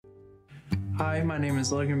Hi, my name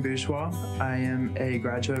is Logan Bourgeois. I am a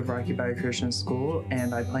graduate of Rocky Valley Christian School,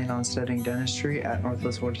 and I plan on studying dentistry at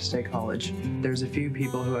Northwest Florida State College. There's a few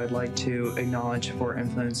people who I'd like to acknowledge for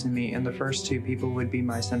influencing me, and the first two people would be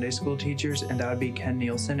my Sunday school teachers, and that would be Ken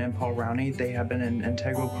Nielsen and Paul Rowney. They have been an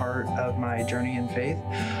integral part of my journey in faith.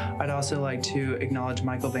 I'd also like to acknowledge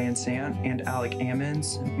Michael Van Sant and Alec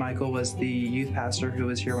Ammons. Michael was the youth pastor who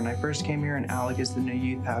was here when I first came here, and Alec is the new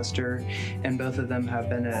youth pastor, and both of them have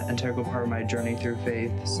been an integral part of my journey through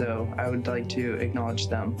faith, so I would like to acknowledge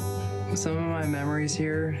them. Some of my memories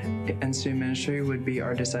here in student ministry would be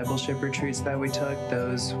our discipleship retreats that we took.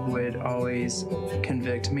 Those would always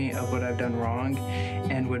convict me of what I've done wrong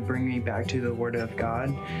and would bring me back to the Word of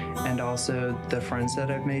God. And also the friends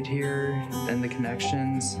that I've made here and the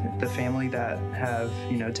connections, the family that have,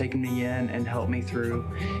 taken me in and helped me through,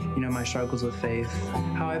 my struggles with faith.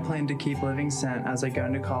 How I plan to keep living sent as I go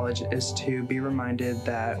into college is to be reminded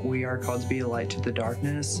that we are called to be a light to the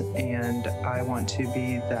darkness, and I want to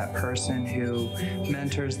be that person who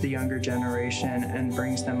mentors the younger generation and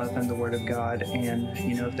brings them up in the Word of God. And,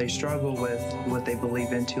 if they struggle with what they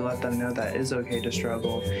believe in, to let them know that it's okay to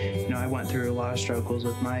struggle. I went through a lot of struggles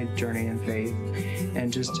with my journey in faith,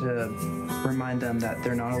 and just to remind them that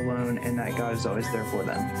they're not alone and that God is always there for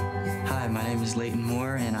them. Hi, my name is Leighton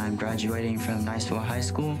Moore, and I'm graduating from Niceville High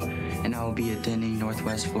School, and I will be attending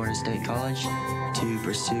Northwest Florida State College to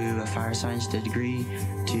pursue a fire science degree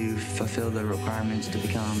to fulfill the requirements to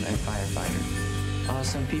become a firefighter.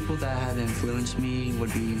 Some people that have influenced me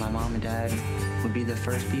would be my mom and dad would be the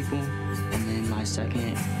first people, and then my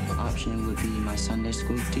second option would be my Sunday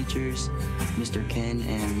school teachers, Mr. Ken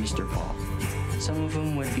and Mr. Paul. Some of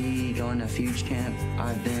them would be going to Fuge Camp.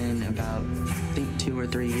 I've been about, I think, 2 or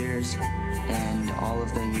 3 years, and all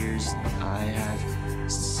of the years I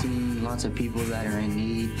have seen lots of people that are in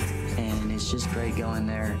need, and it's just great going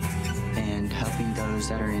there and helping those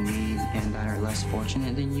that are in need and that are less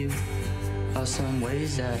fortunate than you. Some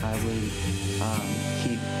ways that I would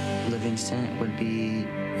keep living sent would be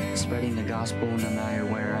spreading the gospel no matter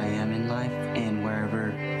where I am in life and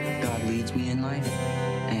wherever God leads me in life,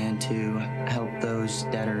 and to help those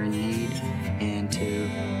that are in need, and to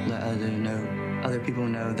let other people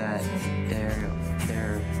know that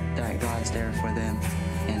that God's there for them,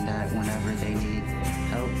 and that whenever they need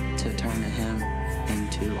help, to turn to Him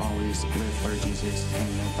and to always live for Jesus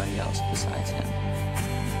and nobody else besides Him.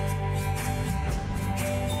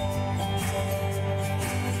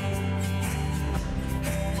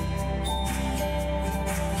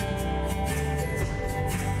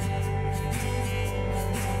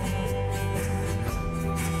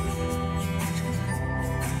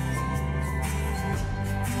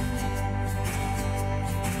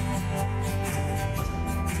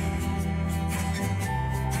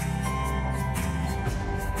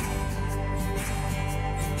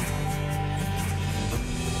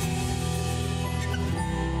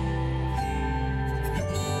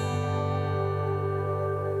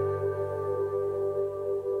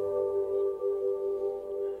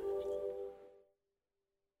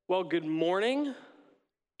 Well, good morning,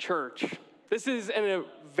 church. This is a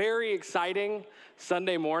very exciting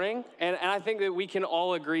Sunday morning, and I think that we can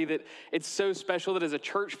all agree that it's so special that as a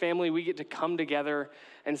church family, we get to come together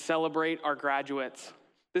and celebrate our graduates.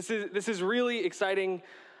 This is really exciting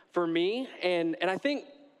for me, and I think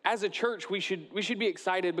as a church, we should be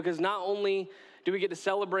excited, because not only do we get to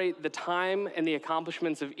celebrate the time and the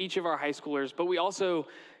accomplishments of each of our high schoolers, but we also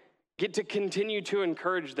get to continue to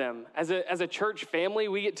encourage them. As a church family,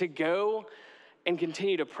 we get to go and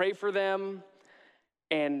continue to pray for them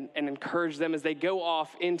and encourage them as they go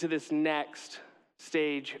off into this next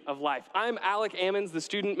stage of life. I'm Alec Ammons, the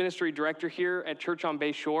student ministry director here at Church on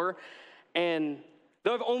Bay Shore, and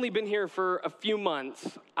though I've only been here for a few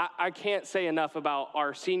months, I can't say enough about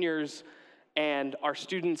our seniors and our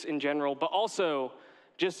students in general, but also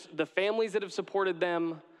just the families that have supported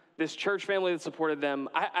them, this church family that supported them.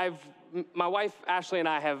 My wife, Ashley, and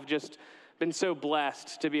I have just been so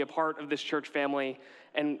blessed to be a part of this church family,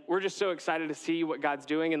 and we're just so excited to see what God's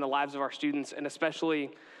doing in the lives of our students, and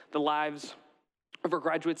especially the lives of our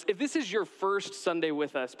graduates. If this is your first Sunday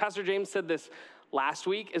with us, Pastor James said this last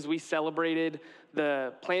week as we celebrated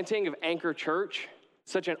the planting of Anchor Church.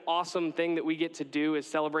 Such an awesome thing that we get to do is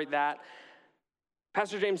celebrate that.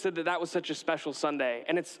 Pastor James said that was such a special Sunday,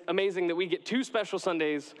 and it's amazing that we get 2 special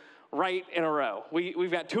Sundays right in a row.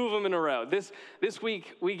 We've got 2 of them in a row. This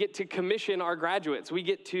week, we get to commission our graduates. We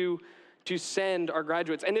get to send our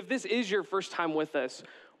graduates. And if this is your first time with us,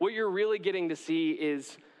 what you're really getting to see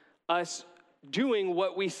is us doing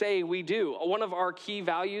what we say we do. One of our key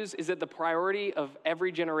values is that the priority of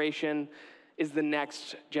every generation is the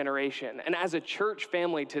next generation. And as a church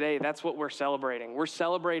family today, that's what we're celebrating. We're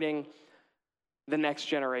celebrating the next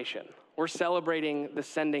generation. We're celebrating the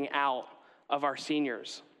sending out of our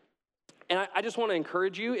seniors. And I just want to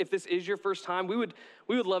encourage you, if this is your first time, we would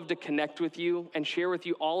love to connect with you and share with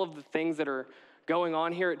you all of the things that are going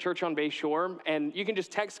on here at Church on Bay Shore. And you can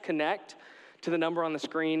just text CONNECT to the number on the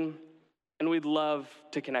screen, and we'd love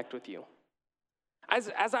to connect with you.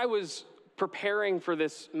 As I was preparing for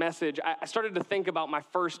this message, I started to think about my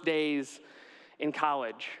first days in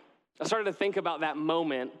college. I started to think about that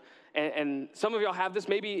moment, and some of y'all have this.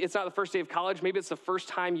 Maybe it's not the first day of college. Maybe it's the first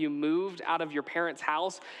time you moved out of your parents'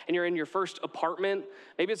 house and you're in your first apartment.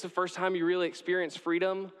 Maybe it's the first time you really experienced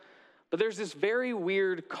freedom. But there's this very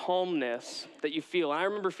weird calmness that you feel. And I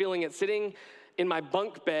remember feeling it sitting in my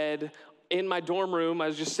bunk bed in my dorm room. I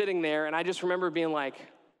was just sitting there, and I just remember being like,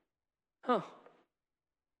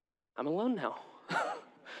 I'm alone now.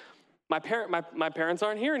 My parents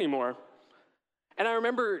aren't here anymore. And I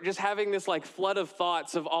remember just having this like flood of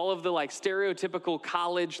thoughts of all of the like stereotypical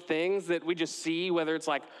college things that we just see, whether it's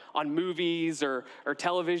like on movies or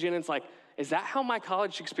television. It's like, is that how my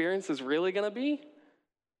college experience is really gonna be?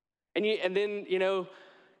 And then,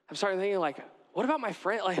 I'm starting thinking like, what about my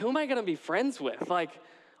friend? Like, who am I gonna be friends with? Like,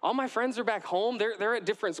 all my friends are back home. They're at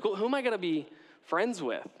different schools. Who am I gonna be friends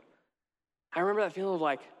with? I remember that feeling of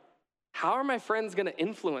like, how are my friends gonna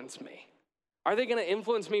influence me? Are they gonna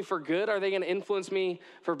influence me for good? Are they gonna influence me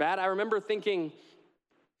for bad? I remember thinking,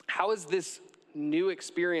 how is this new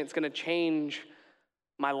experience gonna change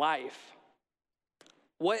my life?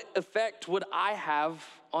 What effect would I have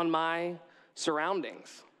on my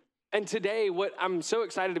surroundings? And today, what I'm so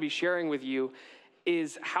excited to be sharing with you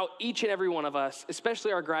is how each and every one of us,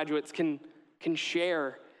 especially our graduates, can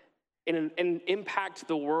share and impact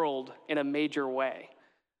the world in a major way.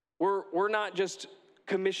 We're not just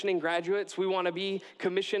commissioning graduates, we want to be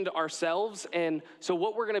commissioned ourselves. And so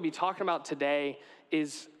what we're going to be talking about today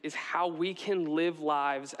is how we can live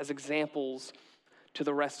lives as examples to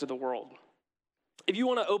the rest of the world. If you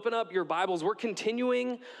want to open up your Bibles, we're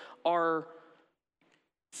continuing our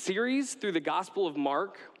series through the Gospel of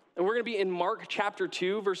Mark, and we're going to be in Mark chapter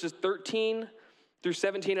 2, verses 13 through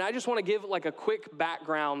 17. And I just want to give like a quick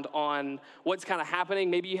background on what's kind of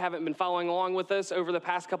happening. Maybe you haven't been following along with us over the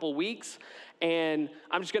past couple weeks, and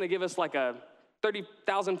I'm just going to give us like a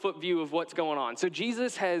 30,000 foot view of what's going on. So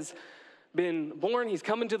Jesus has been born, he's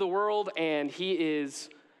come into the world, and he's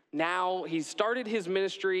started his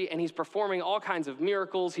ministry, and he's performing all kinds of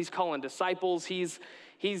miracles. He's calling disciples. He's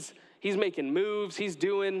making moves. He's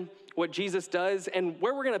doing what Jesus does. And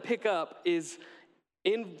where we're going to pick up is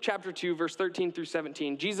in chapter 2, verse 13 through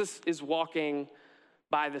 17. Jesus is walking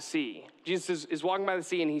by the sea. Jesus is walking by the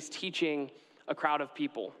sea, and he's teaching a crowd of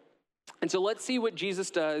people. And so let's see what Jesus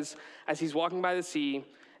does as he's walking by the sea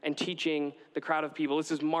and teaching the crowd of people. This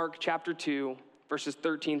is Mark chapter 2, verses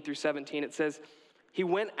 13 through 17. It says, "He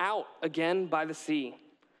went out again by the sea,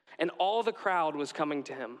 and all the crowd was coming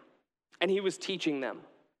to him, and he was teaching them.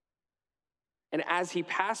 And as he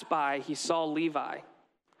passed by, he saw Levi,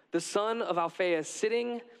 the son of Alphaeus,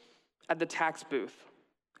 sitting at the tax booth.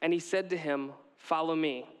 And he said to him, 'Follow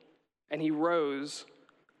me.' And he rose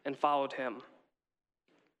and followed him.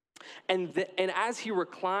 And as he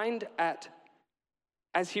reclined at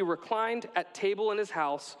table in his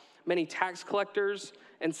house, many tax collectors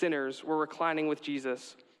and sinners were reclining with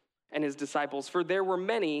Jesus and his disciples, for there were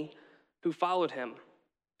many who followed him.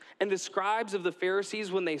 And the scribes of the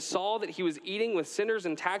Pharisees, when they saw that he was eating with sinners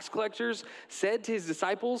and tax collectors, said to his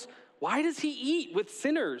disciples, 'Why does he eat with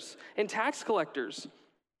sinners and tax collectors?'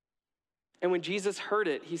 And when Jesus heard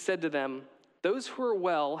it, he said to them, 'Those who are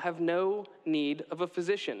well have no need of a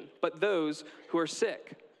physician, but those who are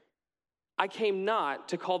sick. I came not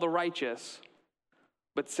to call the righteous,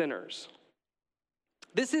 but sinners.'"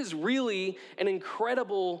 This is really an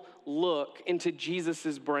incredible look into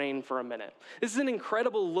Jesus' brain for a minute. This is an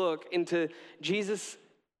incredible look into Jesus'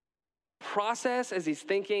 process as he's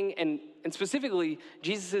thinking, and specifically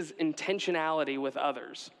Jesus' intentionality with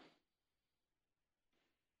others.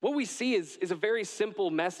 What we see is a very simple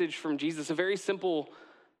message from Jesus, a very simple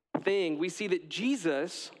thing. We see that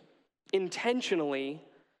Jesus intentionally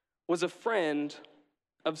was a friend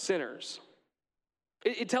of sinners.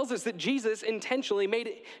 It tells us that Jesus intentionally made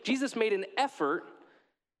an effort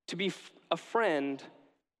to be a friend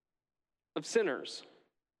of sinners.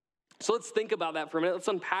 So let's think about that for a minute. Let's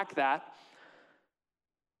unpack that.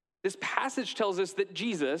 This passage tells us that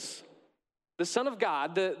Jesus, the Son of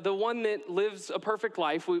God, the one that lives a perfect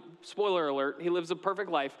life, spoiler alert, he lives a perfect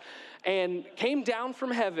life, and came down from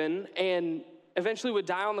heaven and eventually would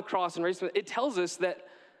die on the cross and raise from it. It tells us that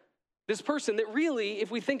this person that really,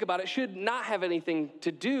 if we think about it, should not have anything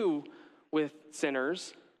to do with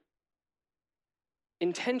sinners,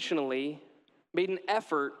 intentionally made an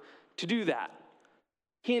effort to do that.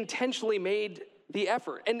 He intentionally made the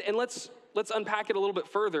effort. And let's unpack it a little bit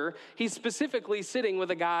further. He's specifically sitting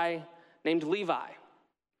with a guy named Levi.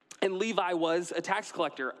 And Levi was a tax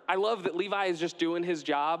collector. I love that Levi is just doing his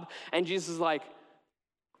job, and Jesus is like,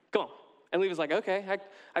 go on. And Levi's like, okay,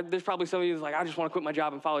 there's probably somebody who's like, I just want to quit my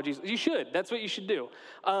job and follow Jesus. You should. That's what you should do.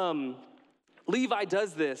 Levi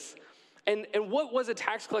does this. And what was a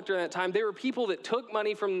tax collector at that time? They were people that took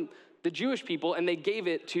money from the Jewish people and they gave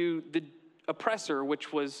it to the oppressor,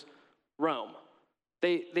 which was Rome.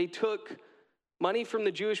 They took money from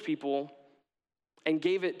the Jewish people and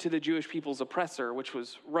gave it to the Jewish people's oppressor, which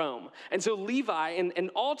was Rome. And so Levi and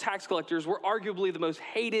all tax collectors were arguably the most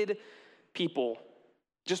hated people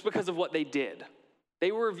just because of what they did.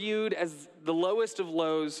 They were viewed as the lowest of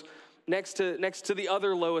lows next to the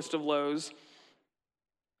other lowest of lows.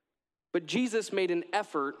 But Jesus made an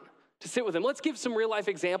effort to sit with him. Let's give some real life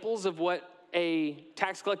examples of what a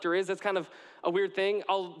tax collector is. That's kind of a weird thing.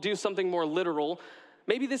 I'll do something more literal.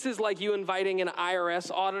 Maybe this is like you inviting an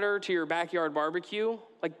IRS auditor to your backyard barbecue.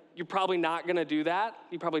 Like, you're probably not going to do that.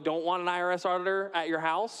 You probably don't want an IRS auditor at your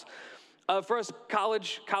house. For us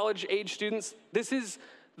college-age students, this is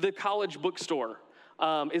the college bookstore,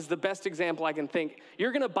 is the best example I can think.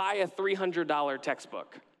 You're going to buy a $300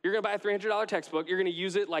 textbook. You're going to buy a $300 textbook. You're going to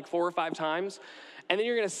use it like 4 or 5 times. And then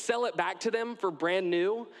you're going to sell it back to them for brand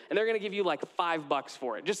new, and they're going to give you like $5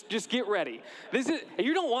 for it. Just get ready.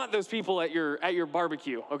 You don't want those people at your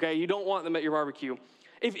barbecue, okay? You don't want them at your barbecue.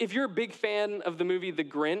 If you're a big fan of the movie The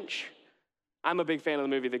Grinch, I'm a big fan of the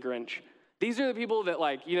movie The Grinch. These are the people that,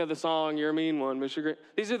 like, you know the song, "You're a Mean One, Mr. Grinch."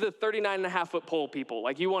 These are the 39.5-foot pole people.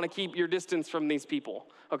 Like, you want to keep your distance from these people,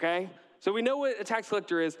 okay? So we know what a tax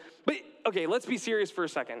collector is. But, okay, let's be serious for a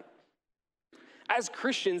second. As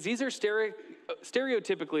Christians, these are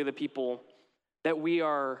stereotypically the people that we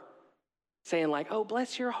are saying, like, oh,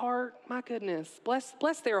 bless your heart, my goodness,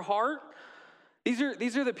 bless their heart. These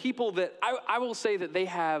are the people that I will say that they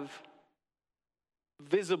have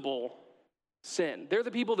visible sin. They're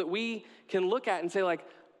the people that we can look at and say, like,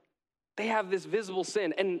 they have this visible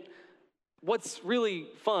sin. And what's really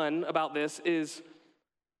fun about this is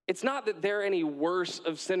it's not that they're any worse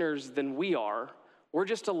of sinners than we are. We're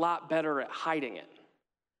just a lot better at hiding it.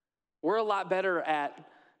 We're a lot better at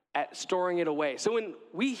storing it away. So when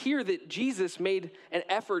we hear that Jesus made an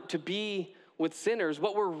effort to be with sinners,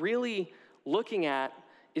 what we're really looking at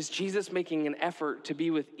is Jesus making an effort to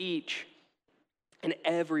be with each and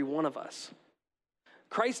every one of us.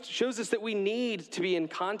 Christ shows us that we need to be in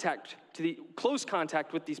close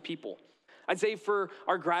contact with these people. I'd say for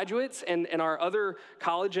our graduates and our other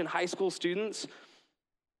college and high school students,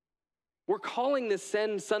 we're calling this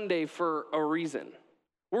Send Sunday for a reason.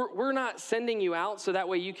 We're not sending you out so that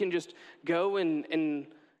way you can just go and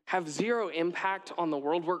have zero impact on the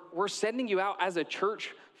world. We're sending you out as a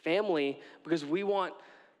church family because we want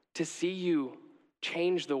to see you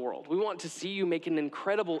change the world. We want to see you make an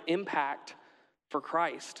incredible impact for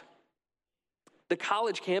Christ. The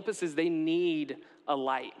college campuses, they need a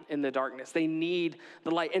light in the darkness. They need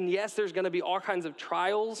the light. And yes, there's going to be all kinds of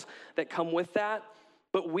trials that come with that.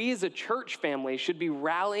 But we as a church family should be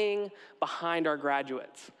rallying behind our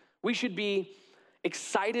graduates. We should be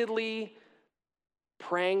excitedly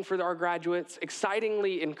praying for our graduates,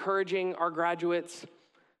 excitingly encouraging our graduates,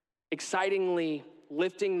 excitingly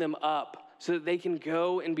lifting them up so that they can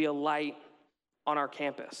go and be a light on our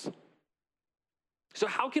campus. So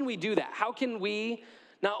how can we do that? How can we,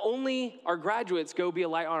 not only our graduates, go be a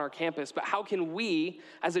light on our campus, but how can we,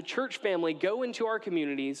 as a church family, go into our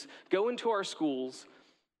communities, go into our schools,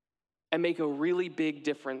 and make a really big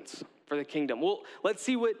difference for the kingdom? Well, let's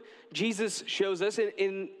see what Jesus shows us.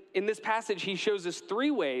 In this passage, he shows us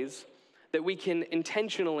 3 ways that we can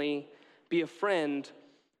intentionally be a friend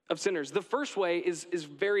of sinners. The first way is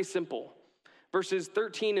very simple. Verses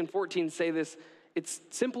 13 and 14 say this. It's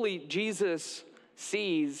simply Jesus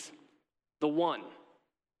sees the one.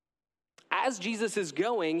 As Jesus is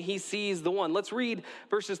going, he sees the one. Let's read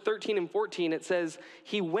verses 13 and 14. It says,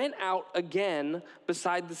 he went out again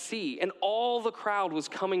beside the sea, and all the crowd was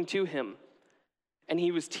coming to him, and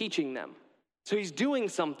he was teaching them. So he's doing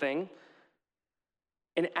something,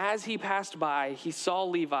 and as he passed by, he saw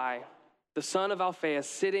Levi, the son of Alphaeus,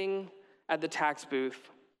 sitting at the tax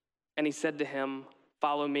booth, and he said to him,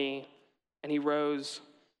 follow me. And he rose,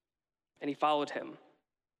 and he followed him.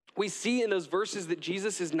 We see in those verses that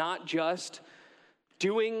Jesus is not just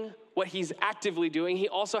doing what he's actively doing. He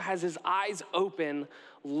also has his eyes open,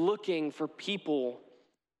 looking for people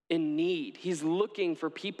in need. He's looking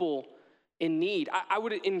for people in need. I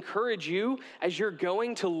would encourage you as you're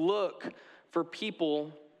going to look for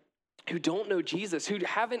people who don't know Jesus, who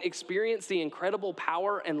haven't experienced the incredible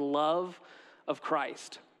power and love of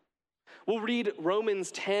Christ. We'll read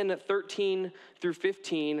Romans 10:13 through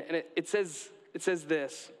 15, and it says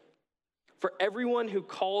this: "For everyone who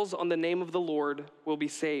calls on the name of the Lord will be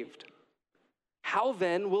saved. How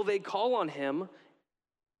then will they call on him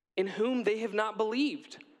in whom they have not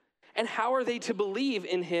believed? And how are they to believe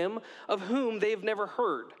in him of whom they have never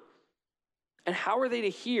heard? And how are they to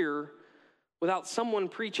hear without someone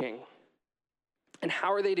preaching? And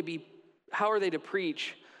how are they to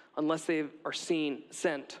preach unless they are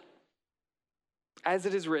sent? As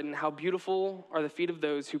it is written, how beautiful are the feet of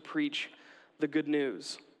those who preach the good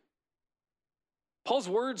news." Paul's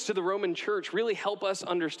words to the Roman church really help us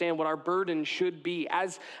understand what our burden should be.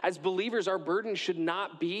 As believers, our burden should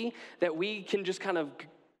not be that we can just kind of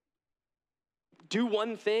do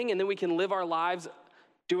one thing and then we can live our lives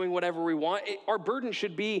doing whatever we want. Our burden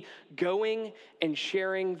should be going and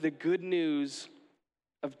sharing the good news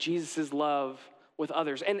of Jesus' love with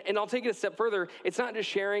others. And I'll take it a step further. It's not just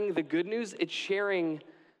sharing the good news, it's sharing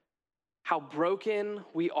how broken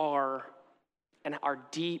we are and our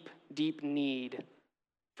deep, deep need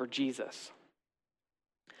for Jesus.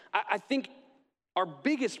 I think our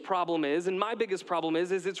biggest problem is, and my biggest problem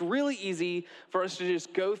is it's really easy for us to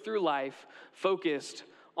just go through life focused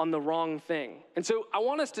on the wrong thing. And so I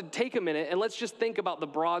want us to take a minute and let's just think about the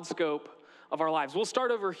broad scope of our lives. We'll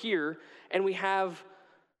start over here, and we have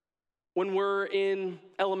when we're in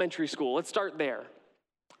elementary school. Let's start there.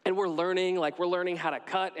 And we're learning how to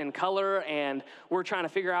cut and color, and we're trying to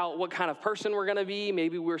figure out what kind of person we're gonna be.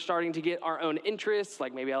 Maybe we're starting to get our own interests,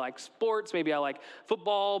 like maybe I like sports, maybe I like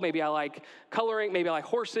football, maybe I like coloring, maybe I like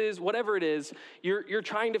horses, whatever it is. You're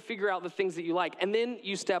trying to figure out the things that you like. And then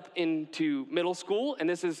you step into middle school, and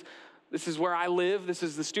this is where I live. This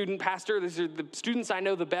is the student pastor. These are the students I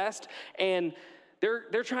know the best. And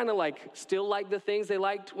they're trying to still like the things they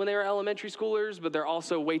liked when they were elementary schoolers, but they're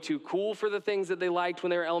also way too cool for the things that they liked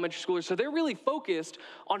when they were elementary schoolers. So they're really focused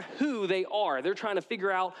on who they are. They're trying to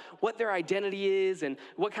figure out what their identity is and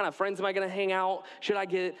what kind of friends am I going to hang out? Should I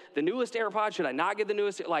get the newest AirPods? Should I not get the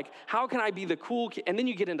newest? How can I be the cool kid? And then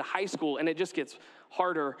you get into high school, and it just gets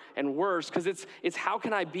harder and worse because it's how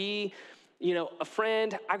can I be a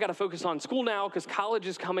friend. I've got to focus on school now because college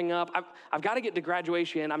is coming up. I've got to get to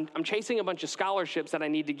graduation. I'm chasing a bunch of scholarships that I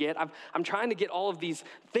need to get. I'm trying to get all of these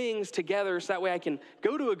things together so that way I can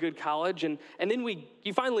go to a good college. And then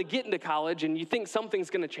you finally get into college and you think something's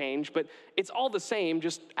going to change, but it's all the same,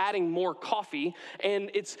 just adding more coffee. And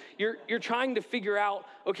you're trying to figure out,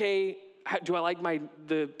 okay, do I like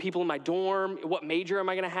the people in my dorm? What major am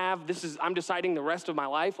I going to have? I'm deciding the rest of my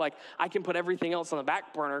life. I can put everything else on the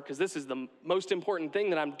back burner because this is the most important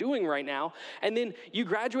thing that I'm doing right now. And then you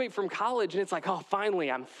graduate from college and it's like, oh,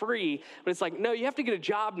 finally, I'm free. But it's like, no, you have to get a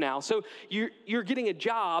job now. So you're getting a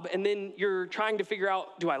job and then you're trying to figure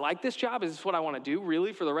out, do I like this job? Is this what I want to do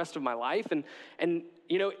really for the rest of my life? And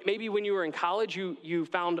maybe when you were in college, you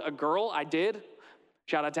found a girl. I did.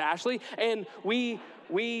 Shout out to Ashley. And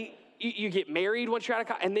you get married once you're out of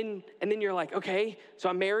college, and then you're like, okay, so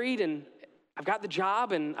I'm married and I've got the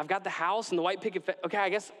job and I've got the house and the white picket fence. Okay, I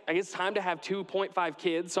guess it's time to have 2.5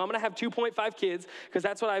 kids. So I'm gonna have 2.5 kids because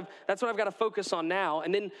that's what I've got to focus on now.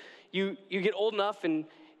 And then you get old enough and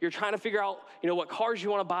you're trying to figure out, what cars you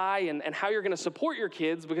want to buy and how you're going to support your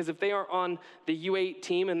kids, because if they aren't on the U8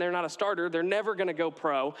 team and they're not a starter, they're never going to go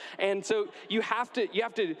pro. And so you have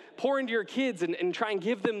to pour into your kids and try and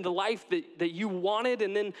give them the life that you wanted.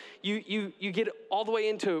 And then you get all the way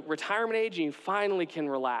into retirement age and you finally can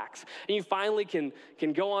relax. And you finally can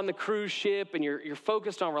go on the cruise ship and you're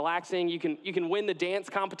focused on relaxing. You can win the dance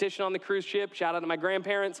competition on the cruise ship. Shout out to my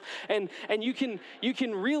grandparents. And you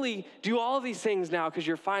can really do all of these things now because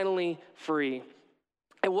you're finally free.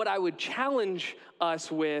 And what I would challenge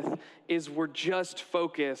us with is we're just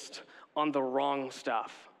focused on the wrong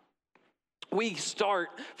stuff. We start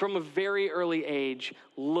from a very early age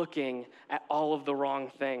looking at all of the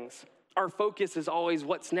wrong things. Our focus is always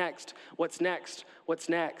what's next, what's next, what's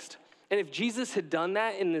next. And if Jesus had done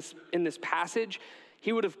that in this passage,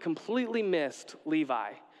 he would have completely missed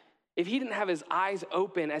Levi. If he didn't have his eyes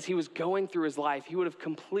open as he was going through his life, he would have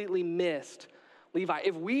completely missed Levi.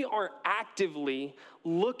 If we aren't actively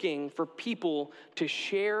looking for people to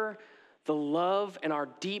share the love and our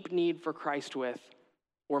deep need for Christ with,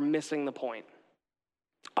 we're missing the point.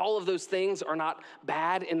 All of those things are not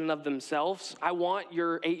bad in and of themselves. I want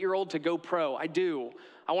your 8-year-old to go pro. I do.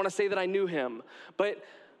 I want to say that I knew him. But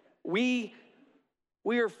we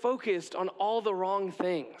we are focused on all the wrong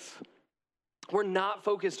things. We're not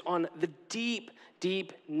focused on the deep,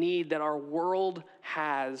 deep need that our world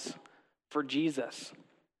has for Jesus.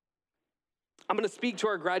 I'm going to speak to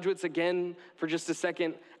our graduates again for just a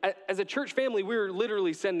second. As a church family, we're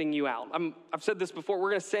literally sending you out. I've said this before,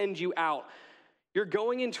 we're going to send you out. You're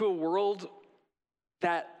going into a world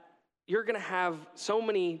that you're going to have so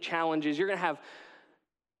many challenges. You're going to have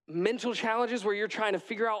mental challenges where you're trying to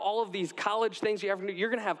figure out all of these college things you have to do. You're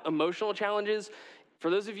going to have emotional challenges. For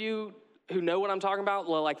those of you who know what I'm talking about,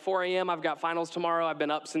 like 4 a.m., I've got finals tomorrow. I've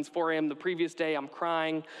been up since 4 a.m. the previous day. I'm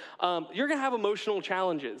crying. You're going to have emotional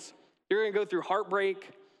challenges. You're going to go through heartbreak.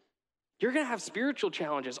 You're going to have spiritual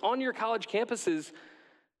challenges. On your college campuses,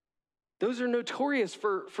 those are notorious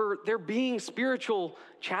for there being spiritual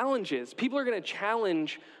challenges. People are going to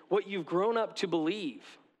challenge what you've grown up to believe.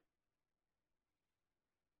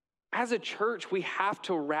 As a church, we have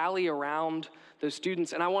to rally around those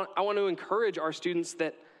students. And I want to encourage our students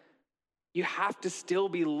that you have to still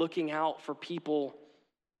be looking out for people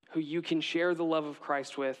who you can share the love of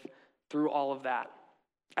Christ with through all of that.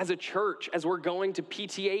 As a church, as we're going to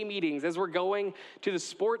PTA meetings, as we're going to the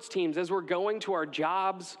sports teams, as we're going to our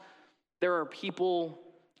jobs, there are people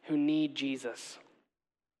who need Jesus.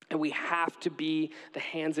 And we have to be the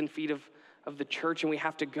hands and feet of the church, and we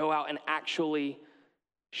have to go out and actually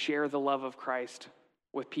share the love of Christ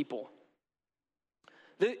with people.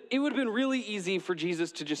 It would have been really easy for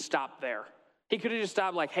Jesus to just stop there. He could have just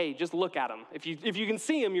stopped like, hey, just look at him. If you can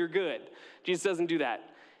see him, you're good. Jesus doesn't do that.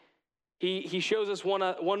 He shows us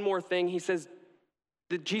one more thing. He says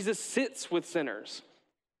that Jesus sits with sinners.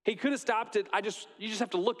 He could have stopped it. You just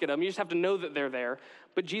have to look at them. You just have to know that they're there.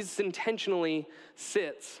 But Jesus intentionally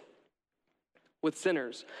sits with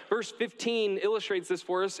sinners. Verse 15 illustrates this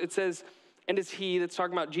for us. It says, and as he, that's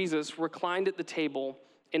talking about Jesus, reclined at the table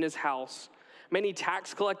in his house, many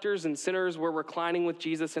tax collectors and sinners were reclining with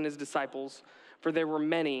Jesus and his disciples, for there were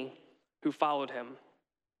many who followed him.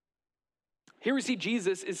 Here we see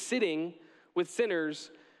Jesus is sitting with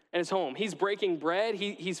sinners in his home. He's breaking bread.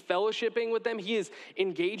 He's fellowshipping with them. He is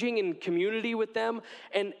engaging in community with them.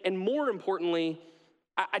 And more importantly,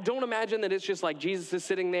 I don't imagine that it's just like Jesus is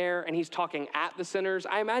sitting there and he's talking at the sinners.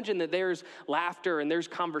 I imagine that there's laughter and there's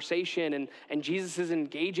conversation and Jesus is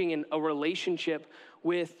engaging in a relationship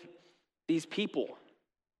with these people.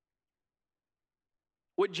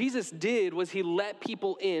 What Jesus did was he let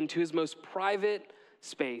people into his most private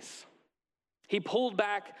space. He pulled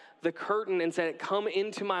back the curtain and said, come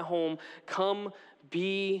into my home, come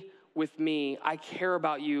be with me. I care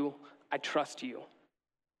about you, I trust you.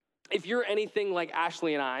 If you're anything like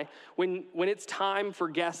Ashley and I, when it's time for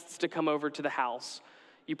guests to come over to the house,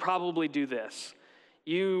 you probably do this.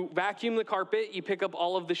 You vacuum the carpet, you pick up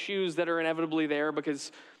all of the shoes that are inevitably there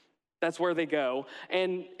because that's where they go,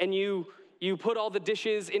 and you put all the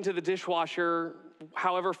dishes into the dishwasher,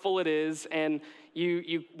 however full it is, and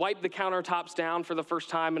you wipe the countertops down for the first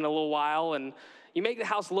time in a little while, and you make the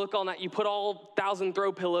house look all nice. You put all 1,000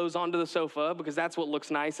 throw pillows onto the sofa because that's what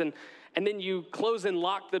looks nice, and then you close and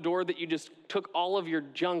lock the door that you just took all of your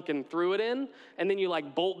junk and threw it in, and then you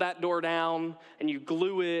like bolt that door down, and you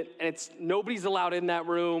glue it, and nobody's allowed in that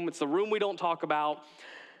room. It's the room we don't talk about.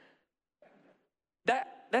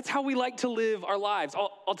 That's how we like to live our lives.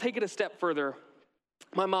 I'll take it a step further.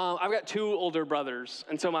 My mom, I've got 2 older brothers,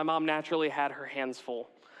 and so my mom naturally had her hands full.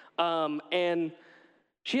 And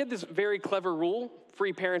she had this very clever rule,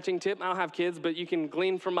 free parenting tip. I don't have kids, but you can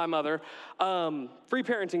glean from my mother. Free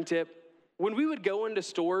parenting tip. When we would go into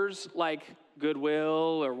stores like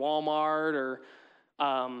Goodwill or Walmart, or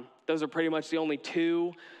those are pretty much the only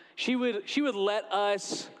 2, she would let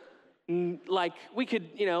us, like, we could,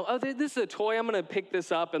 oh, this is a toy. I'm going to pick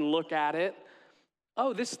this up and look at it.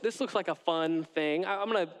 Oh, this looks like a fun thing. I'm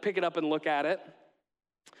going to pick it up and look at it.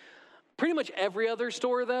 Pretty much every other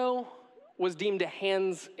store, though, was deemed a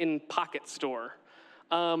hands-in-pocket store.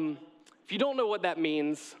 If you don't know what that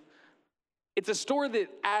means, it's a store that,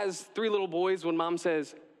 as 3 little boys, when mom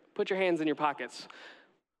says, put your hands in your pockets,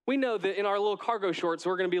 we know that in our little cargo shorts,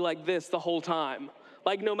 we're going to be like this the whole time.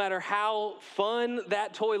 Like, no matter how fun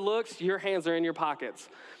that toy looks, your hands are in your pockets.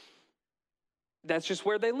 That's just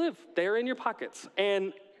where they live. They're in your pockets.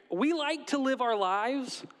 And we like to live our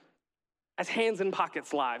lives as hands in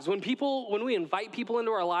pockets lives. When we invite people into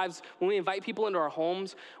our lives, when we invite people into our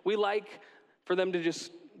homes, we like for them to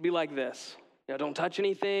just be like this. Don't touch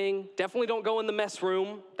anything. Definitely don't go in the mess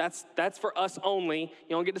room. That's for us only.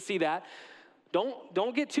 You don't get to see that.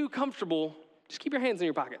 Don't get too comfortable. Just keep your hands in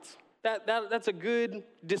your pockets. That's a good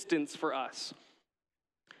distance for us.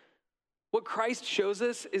 What Christ shows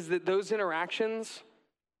us is that those interactions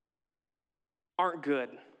aren't good.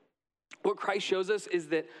 What Christ shows us is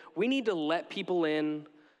that we need to let people in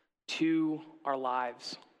to our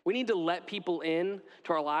lives. We need to let people in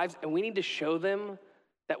to our lives, and we need to show them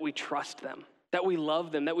that we trust them, that we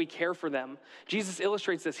love them, that we care for them. Jesus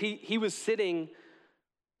illustrates this. He was sitting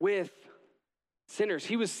with sinners.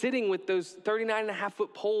 He was sitting with those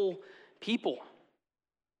 39.5-foot pole people.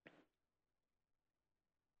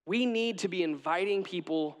 We need to be inviting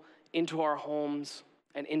people into our homes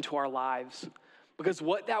and into our lives, because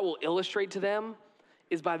what that will illustrate to them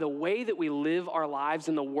is by the way that we live our lives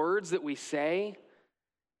and the words that we say,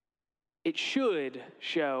 it should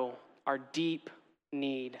show our deep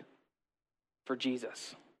need for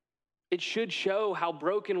Jesus. It should show how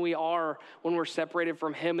broken we are when we're separated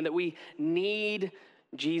from him and that we need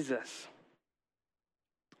Jesus.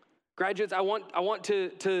 Graduates, I want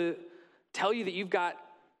to tell you that you've got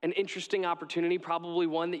an interesting opportunity, probably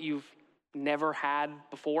one that you've never had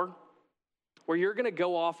before, where you're going to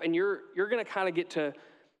go off and you're going to kind of get to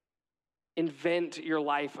invent your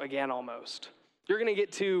life again almost. You're going to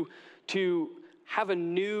get to have a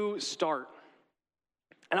new start.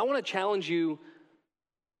 And I want to challenge you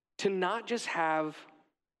to not just have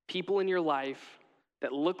people in your life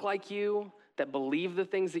that look like you, that believe the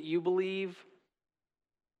things that you believe,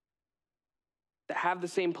 that have the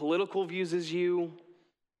same political views as you.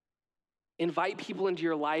 Invite people into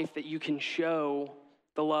your life that you can show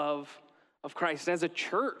the love of Christ. And as a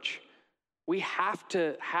church, we have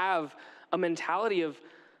to have a mentality of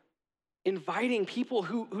inviting people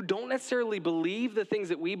who don't necessarily believe the things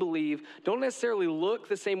that we believe, don't necessarily look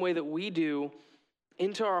the same way that we do,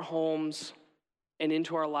 into our homes and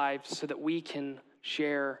into our lives so that we can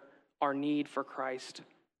share our need for Christ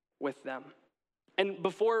with them. And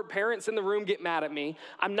before parents in the room get mad at me,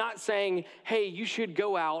 I'm not saying, hey, you should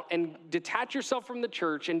go out and detach yourself from the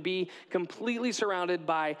church and be completely surrounded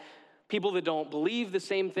by people that don't believe the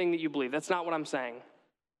same thing that you believe. That's not what I'm saying.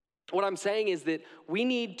 What I'm saying is that we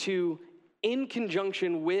need to, in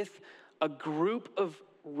conjunction with a group of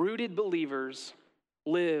rooted believers,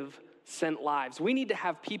 live sent lives. We need to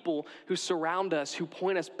have people who surround us, who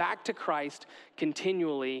point us back to Christ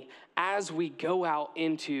continually as we go out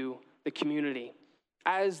into the community,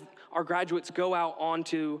 as our graduates go out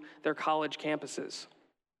onto their college campuses.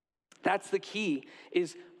 That's the key,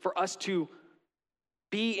 is for us to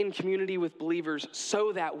be in community with believers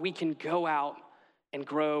so that we can go out and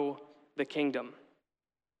grow the kingdom.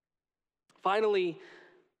 Finally,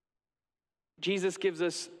 Jesus gives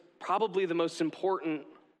us probably the most important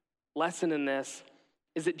lesson in this,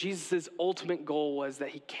 is that Jesus' ultimate goal was that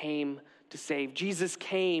he came to save. Jesus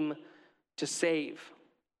came to save.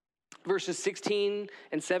 Verses 16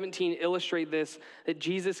 and 17 illustrate this, that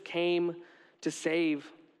Jesus came to save.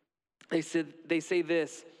 They say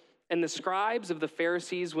this, and the scribes of the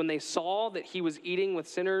Pharisees, when they saw that he was eating with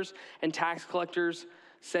sinners and tax collectors,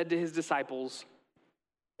 said to his disciples,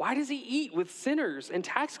 why does he eat with sinners and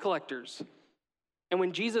tax collectors? And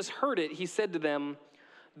when Jesus heard it, he said to them,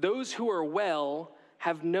 those who are well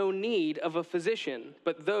have no need of a physician,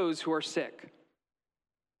 but those who are sick.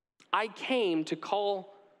 I came to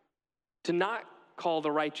not call the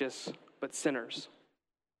righteous, but sinners.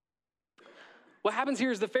 What happens here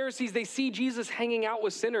is the Pharisees, they see Jesus hanging out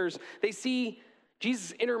with sinners. They see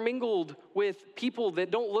Jesus intermingled with people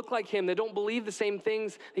that don't look like him, that don't believe the same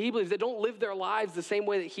things that he believes, that don't live their lives the same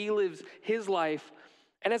way that he lives his life.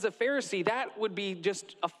 And as a Pharisee, that would be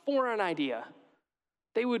just a foreign idea.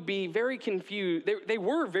 They would be very confused. They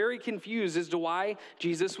were very confused as to why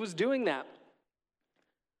Jesus was doing that.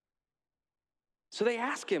 So they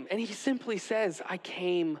ask him, and he simply says, I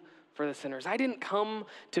came for the sinners. I didn't come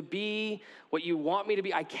to be what you want me to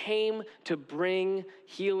be. I came to bring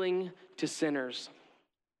healing to sinners.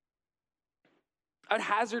 I'd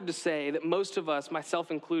hazard to say that most of us,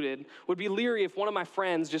 myself included, would be leery if one of my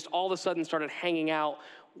friends just all of a sudden started hanging out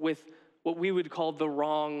with what we would call the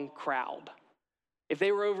wrong crowd. If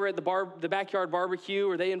they were over at the backyard barbecue,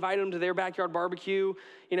 or they invited them to their backyard barbecue,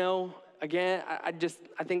 again, I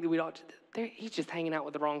think that we ought to, he's just hanging out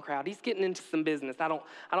with the wrong crowd. He's getting into some business. I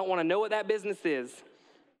don't want to know what that business is.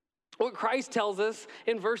 What Christ tells us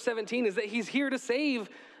in verse 17 is that he's here to save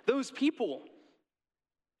those people.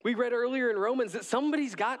 We read earlier in Romans that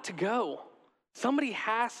somebody's got to go. Somebody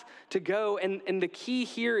has to go. And the key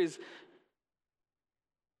here is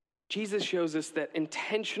Jesus shows us that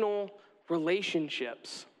intentional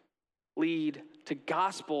relationships lead to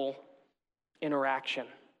gospel interaction.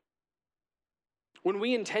 When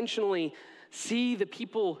we intentionally see the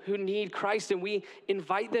people who need Christ and we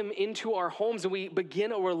invite them into our homes and we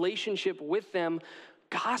begin a relationship with them,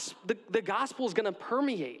 the gospel is going to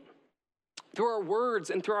permeate. Through our words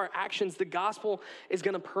and through our actions, the gospel is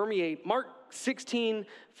going to permeate. Mark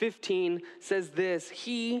 16:15 says this,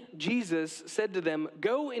 he, Jesus, said to them,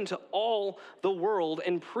 go into all the world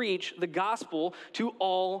and preach the gospel to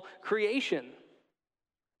all creation.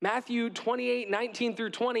 Matthew 28:19 through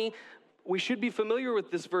 20, we should be familiar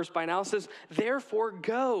with this verse by now, says, therefore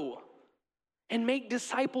go and make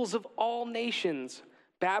disciples of all nations,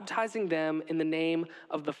 baptizing them in the name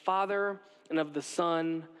of the Father and of the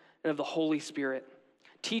Son and of the Holy Spirit,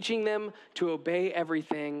 teaching them to obey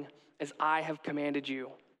everything as I have commanded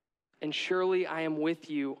you. And surely I am with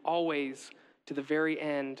you always to the very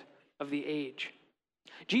end of the age.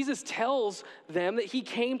 Jesus tells them that he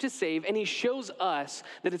came to save, and he shows us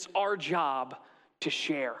that it's our job to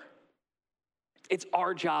share. It's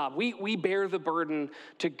our job. We bear the burden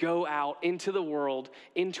to go out into the world,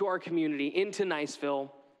 into our community, into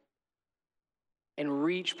Niceville, and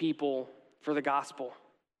reach people for the gospel.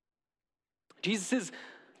 Jesus'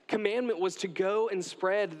 commandment was to go and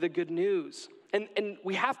spread the good news. And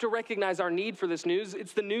we have to recognize our need for this news.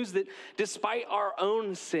 It's the news that despite our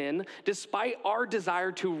own sin, despite our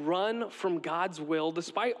desire to run from God's will,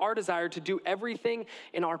 despite our desire to do everything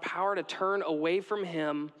in our power to turn away from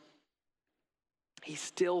him, he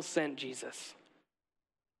still sent Jesus.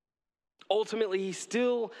 Ultimately, he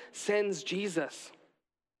still sends Jesus.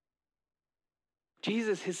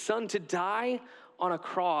 Jesus, his son, to die on a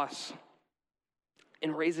cross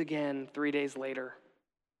and raise again 3 days later.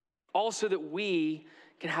 Also that we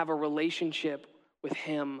can have a relationship with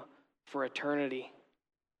him for eternity.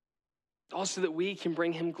 Also that we can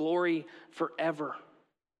bring him glory forever.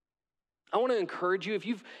 I want to encourage you, if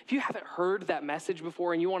you haven't heard that message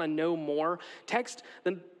before and you want to know more, text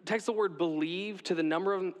the word believe to the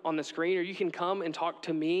number on the screen, or you can come and talk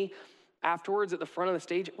to me afterwards at the front of the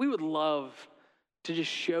stage. We would love to just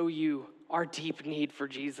show you our deep need for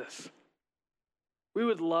Jesus. We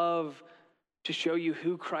would love to show you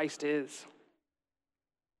who Christ is.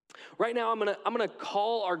 Right now, I'm gonna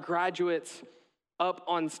call our graduates up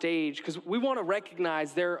on stage because we want to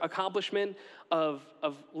recognize their accomplishment of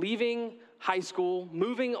leaving high school,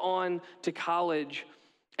 moving on to college.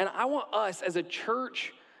 And I want us as a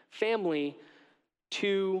church family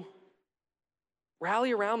to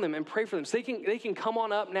rally around them and pray for them. So they can come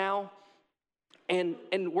on up now. And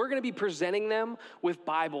we're going to be presenting them with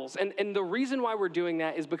Bibles. And the reason why we're doing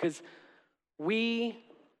that is because we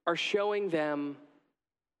are showing them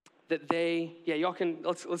that y'all can,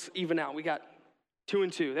 let's even out. We got 2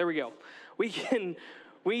 and 2. There we go.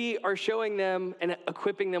 We are showing them and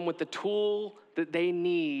equipping them with the tool that they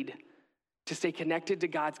need to stay connected to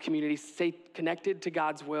God's community, stay connected to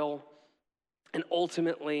God's will, and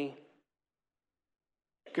ultimately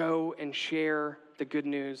go and share the good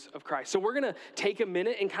news of Christ. So we're going to take a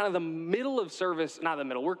minute in kind of the middle of service, not the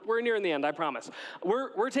middle, we're nearing the end, I promise.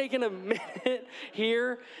 We're taking a minute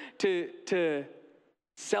here to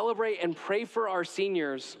celebrate and pray for our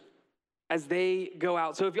seniors as they go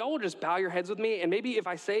out. So if y'all will just bow your heads with me, and maybe if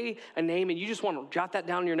I say a name and you just want to jot that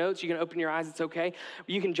down in your notes, you can open your eyes, it's okay.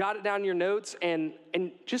 You can jot it down in your notes and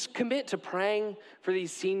just commit to praying for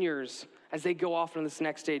these seniors as they go off into this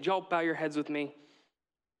next stage. Y'all bow your heads with me.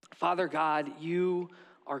 Father God, you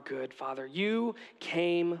are good, Father. You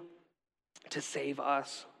came to save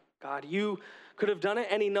us, God. You could have done it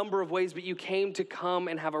any number of ways, but you came to come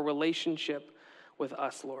and have a relationship with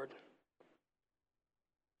us, Lord.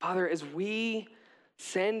 Father, as we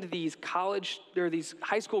send these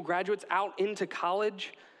high school graduates out into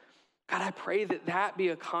college, God, I pray that be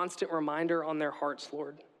a constant reminder on their hearts,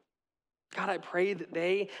 Lord. God, I pray that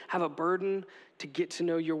they have a burden to get to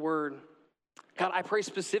know your word. God, I pray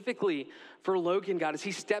specifically for Logan, God, as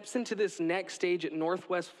he steps into this next stage at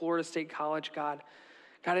Northwest Florida State College, God,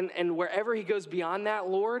 and wherever he goes beyond that,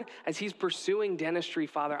 Lord, as he's pursuing dentistry,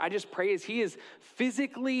 Father, I just pray as he is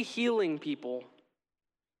physically healing people,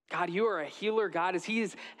 God, you are a healer, God, as he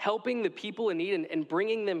is helping the people in need and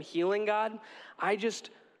bringing them healing, God, I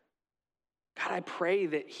pray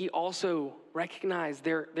that he also recognize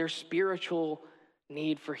their spiritual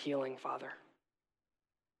need for healing, Father.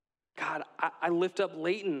 God, I lift up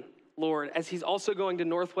Leighton, Lord, as he's also going to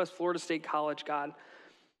Northwest Florida State College, God.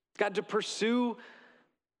 God, to pursue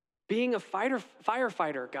being a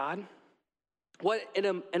firefighter, God. What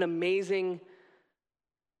an amazing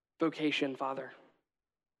vocation, Father.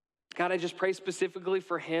 God, I just pray specifically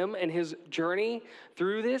for him and his journey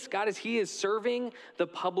through this. God, as he is serving the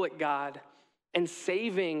public, God, and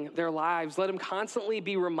saving their lives, let him constantly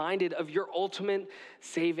be reminded of your ultimate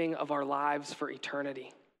saving of our lives for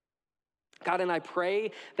eternity. God, and I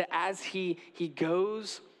pray that as he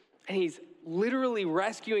goes and he's literally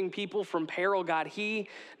rescuing people from peril, God. He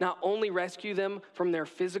not only rescues them from their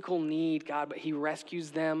physical need, God, but he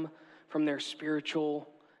rescues them from their spiritual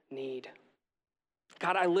need.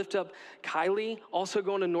 God, I lift up Kylie, also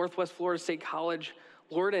going to Northwest Florida State College,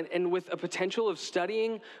 Lord, and with a potential of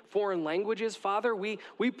studying foreign languages, Father, we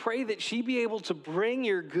pray that she be able to bring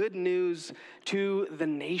your good news to the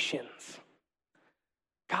nations.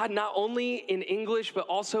 God, not only in English, but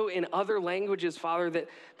also in other languages, Father,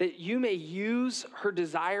 that you may use her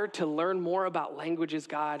desire to learn more about languages,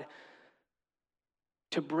 God,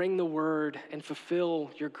 to bring the word and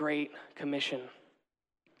fulfill your great commission.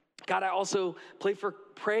 God, I also pray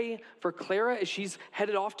for Clara as she's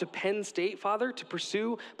headed off to Penn State, Father, to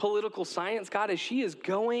pursue political science. God, as she is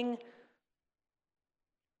going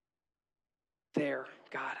there,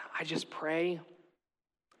 God, I just pray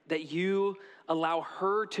that you allow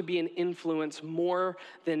her to be an influence more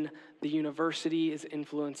than the university is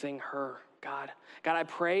influencing her, God. God, I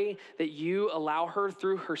pray that you allow her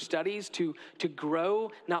through her studies to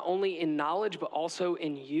grow not only in knowledge, but also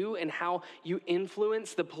in you and how you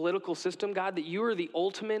influence the political system, God, that you are the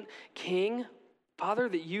ultimate king, Father,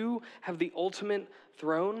 that you have the ultimate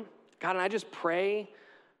throne. God, and I just pray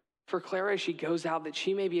for Clara as she goes out that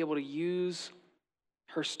she may be able to use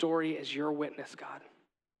her story as your witness, God.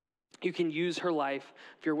 You can use her life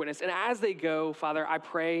for your witness. And as they go, Father, I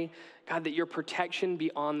pray, God, that your protection be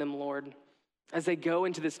on them, Lord, as they go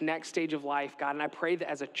into this next stage of life, God. And I pray that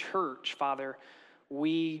as a church, Father,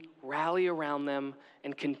 we rally around them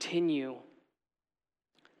and continue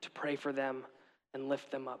to pray for them and lift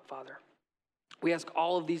them up, Father. We ask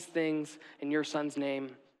all of these things in your Son's name.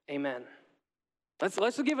 Amen.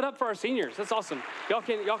 Let's give it up for our seniors. That's awesome. Y'all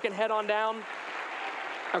can head on down.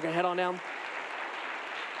 Okay, head on down.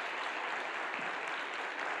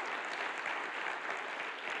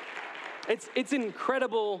 It's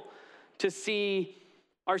incredible to see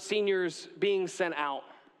our seniors being sent out.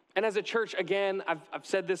 And as a church, again, I've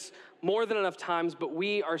said this more than enough times, but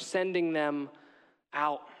we are sending them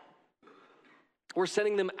out. We're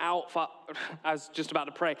sending them out. I was just about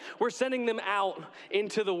to pray. We're sending them out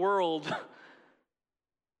into the world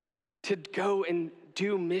to go and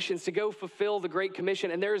do missions, to go fulfill the Great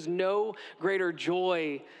Commission. And there is no greater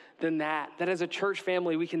joy than that as a church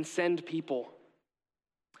family, we can send people.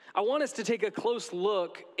 I want us to take a close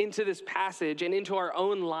look into this passage and into our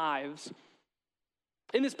own lives.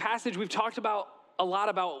 In this passage, we've talked a lot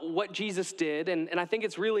about what Jesus did, and I think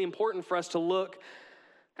it's really important for us to look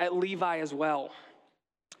at Levi as well.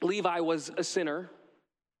 Levi was a sinner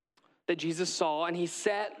that Jesus saw, and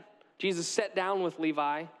Jesus sat down with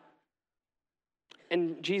Levi,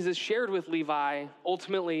 and Jesus shared with Levi,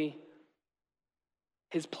 ultimately,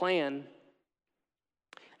 his plan,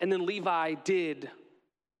 and then Levi did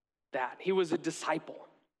that. He was a disciple.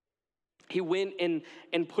 He went and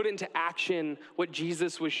put into action what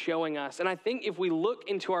Jesus was showing us. And I think if we look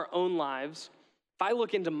into our own lives, if I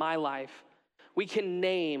look into my life, we can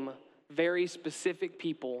name very specific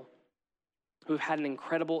people who've had an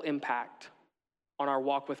incredible impact on our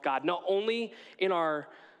walk with God, not only in our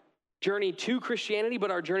journey to Christianity,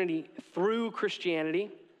 but our journey through Christianity.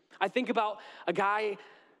 I think about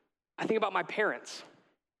my parents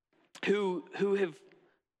who have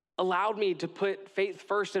allowed me to put faith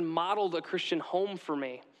first and modeled a Christian home for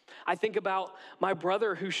me. I think about my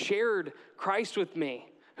brother who shared Christ with me,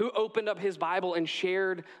 who opened up his Bible and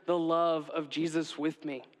shared the love of Jesus with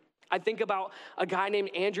me. I think about a guy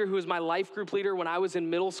named Andrew who was my life group leader when I was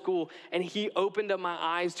in middle school, and he opened up my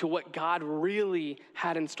eyes to what God really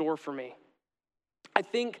had in store for me. I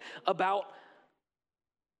think about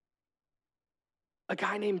a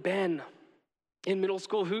guy named Ben in middle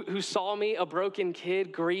school who saw me, a broken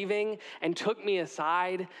kid, grieving, and took me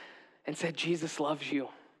aside and said, Jesus loves you.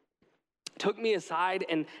 Took me aside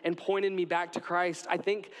and pointed me back to Christ. I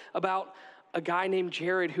think about a guy named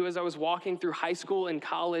Jared who, as I was walking through high school and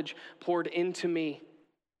college, poured into me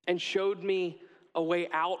and showed me a way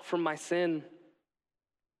out from my sin.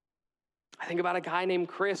 I think about a guy named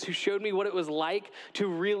Chris who showed me what it was like to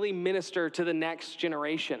really minister to the next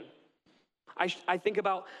generation. I think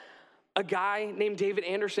about a guy named David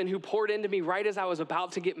Anderson who poured into me right as I was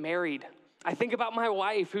about to get married. I think about my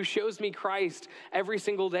wife who shows me Christ every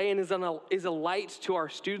single day and is a light to our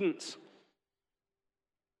students.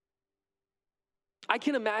 I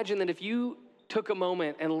can imagine that if you took a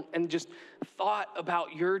moment and just thought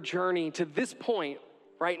about your journey to this point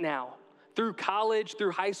right now, through college,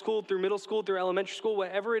 through high school, through middle school, through elementary school,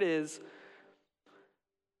 whatever it is,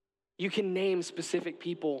 you can name specific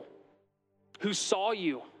people who saw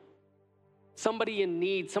you. Somebody in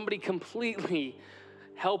need, somebody completely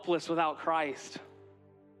helpless without Christ.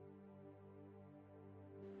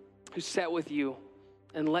 who sat with you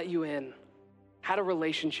and let you in, had a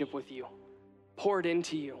relationship with you, poured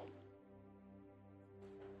into you,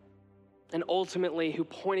 and ultimately who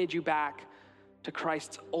pointed you back to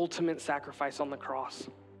Christ's ultimate sacrifice on the cross.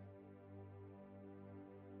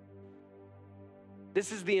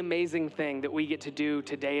 This is the amazing thing that we get to do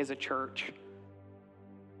today as a church.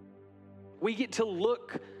 We get to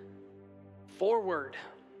look forward.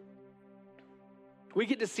 We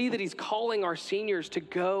get to see that he's calling our seniors to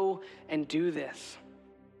go and do this.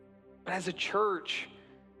 But as a church,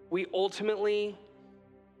 we ultimately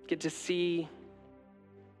get to see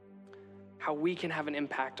how we can have an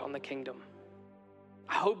impact on the kingdom.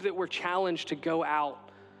 I hope that we're challenged to go out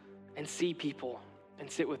and see people and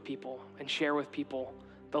sit with people and share with people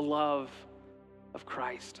the love of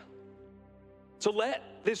Christ. So let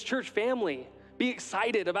this church family be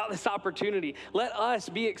excited about this opportunity. Let us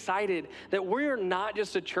be excited that we're not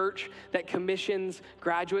just a church that commissions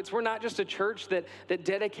graduates. We're not just a church that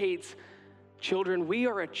dedicates children. We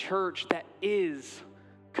are a church that is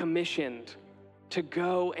commissioned to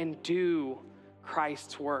go and do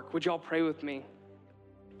Christ's work. Would y'all pray with me?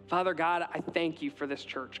 Father God, I thank you for this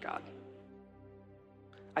church, God.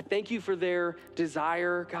 I thank you for their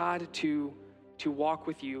desire, God, to walk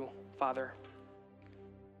with you, Father.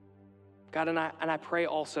 God, and I pray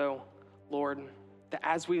also, Lord, that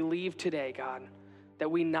as we leave today, God, that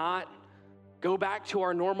we not go back to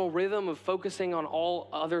our normal rhythm of focusing on all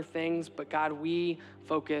other things, but God, we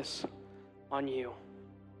focus on you.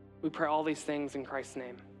 We pray all these things in Christ's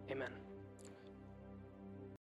name. Amen.